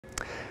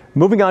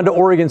Moving on to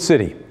Oregon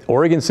City.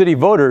 Oregon City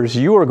voters,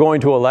 you are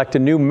going to elect a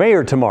new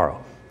mayor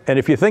tomorrow. And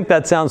if you think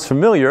that sounds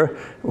familiar,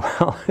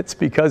 well, it's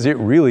because it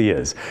really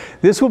is.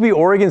 This will be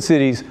Oregon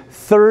City's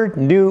third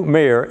new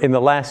mayor in the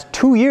last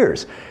 2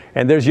 years.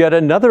 And there's yet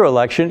another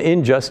election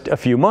in just a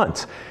few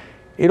months.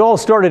 It all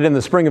started in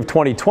the spring of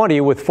 2020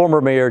 with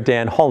former Mayor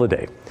Dan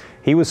Holliday.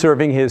 He was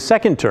serving his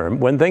second term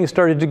when things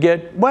started to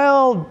get,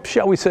 well,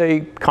 shall we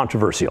say,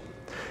 controversial.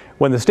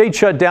 When the state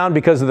shut down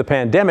because of the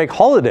pandemic,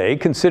 Holliday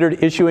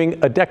considered issuing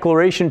a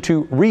declaration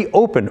to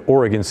reopen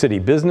Oregon City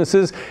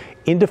businesses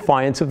in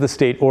defiance of the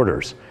state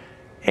orders.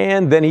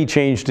 And then he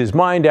changed his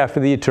mind after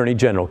the Attorney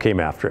General came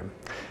after him.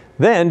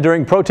 Then,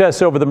 during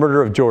protests over the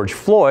murder of George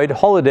Floyd,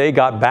 Holliday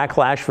got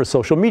backlash for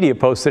social media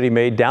posts that he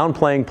made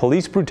downplaying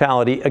police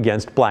brutality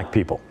against black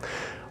people.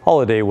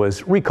 Holliday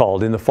was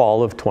recalled in the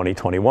fall of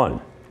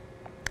 2021.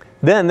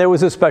 Then there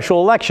was a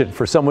special election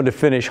for someone to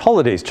finish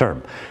Holliday's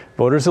term.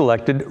 Voters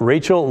elected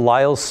Rachel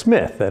Lyles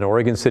Smith, an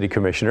Oregon City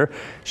Commissioner.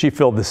 She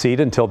filled the seat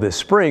until this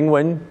spring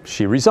when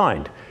she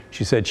resigned.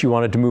 She said she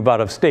wanted to move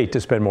out of state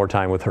to spend more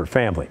time with her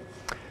family.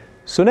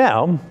 So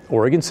now,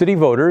 Oregon City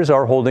voters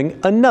are holding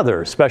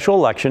another special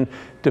election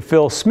to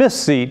fill Smith's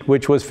seat,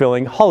 which was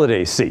filling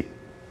Holliday's seat.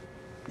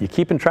 You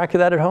keeping track of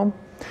that at home?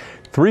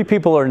 3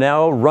 people are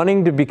now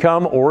running to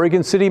become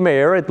Oregon City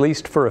mayor, at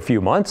least for a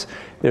few months.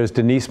 There's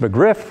Denise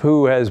McGriff,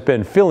 who has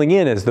been filling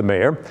in as the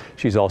mayor.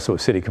 She's also a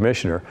city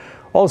commissioner.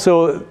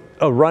 Also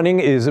running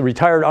is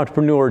retired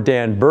entrepreneur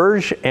Dan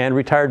Burge and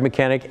retired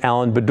mechanic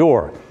Alan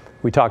Bedore.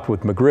 We talked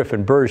with McGriff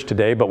and Burge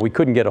today, but we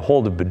couldn't get a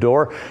hold of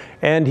Bedore,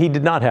 and he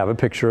did not have a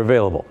picture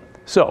available.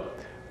 So,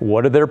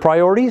 what are their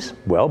priorities?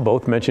 Well,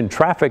 both mentioned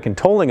traffic and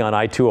tolling on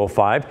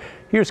I-205.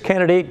 Here's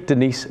candidate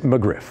Denise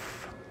McGriff.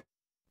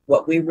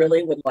 What we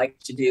really would like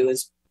to do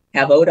is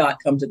have ODOT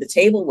come to the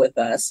table with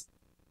us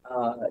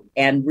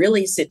and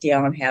really sit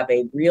down and have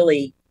a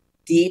really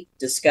deep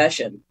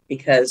discussion,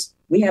 because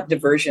we have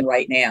diversion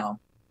right now.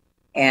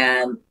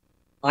 And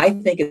I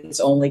think it's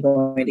only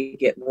going to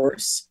get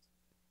worse.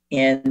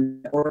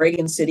 In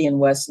Oregon City and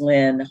West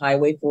Linn,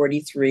 Highway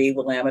 43,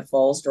 Willamette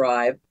Falls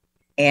Drive,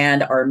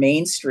 and our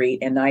Main Street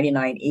and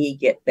 99E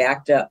get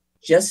backed up.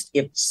 Just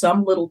if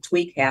some little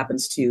tweak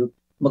happens to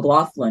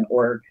McLaughlin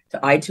or to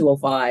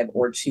I-205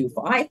 or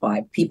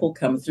 255, people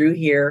come through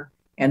here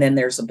and then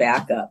there's a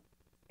backup.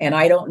 And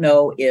I don't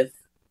know if,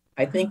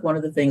 I think one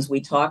of the things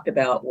we talked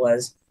about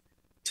was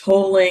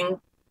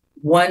tolling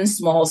one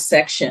small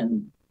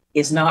section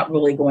is not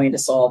really going to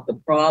solve the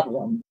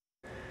problem.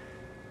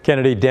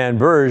 Candidate Dan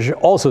Burge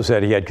also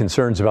said he had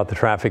concerns about the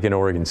traffic in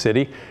Oregon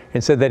City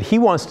and said that he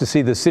wants to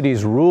see the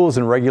city's rules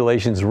and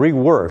regulations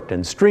reworked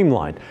and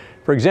streamlined.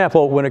 For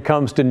example, when it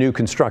comes to new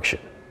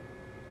construction.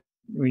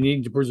 We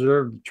need to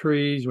preserve the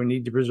trees. We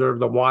need to preserve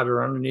the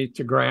water underneath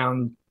the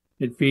ground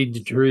that feed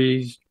the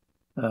trees.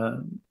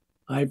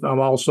 I've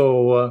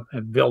also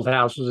have built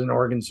houses in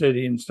Oregon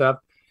City and stuff,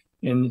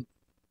 and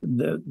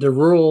the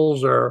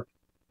rules are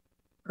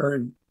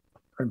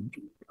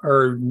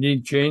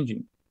need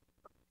changing.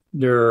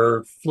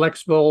 They're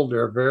flexible.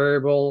 They're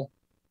variable.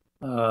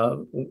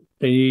 They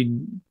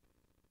need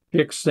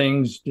fix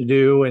things to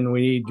do, and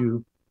we need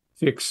to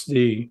fix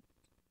the.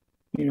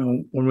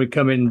 When we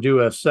come in and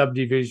do a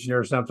subdivision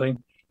or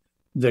something,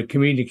 the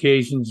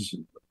communications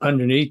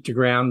underneath the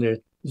ground,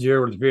 the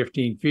 0 to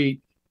 15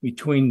 feet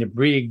between the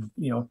big,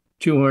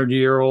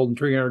 200-year-old and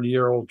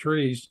 300-year-old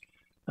trees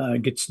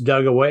gets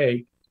dug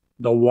away.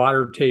 The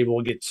water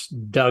table gets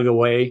dug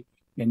away,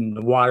 and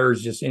the water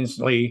is just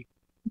instantly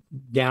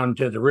down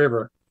to the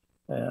river.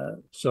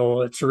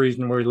 So that's the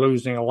reason we're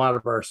losing a lot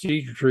of our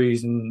cedar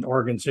trees in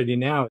Oregon City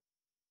now.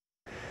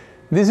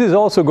 This is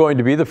also going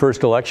to be the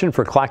first election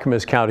for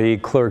Clackamas County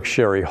Clerk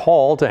Sherry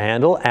Hall to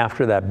handle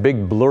after that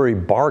big blurry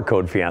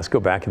barcode fiasco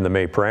back in the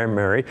May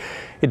primary.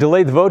 It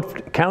delayed the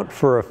vote count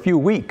for a few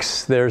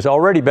weeks. There's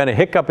already been a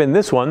hiccup in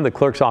this one. The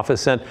clerk's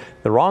office sent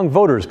the wrong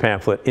voters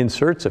pamphlet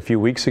inserts a few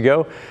weeks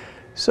ago.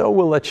 So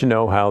we'll let you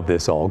know how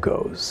this all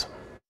goes.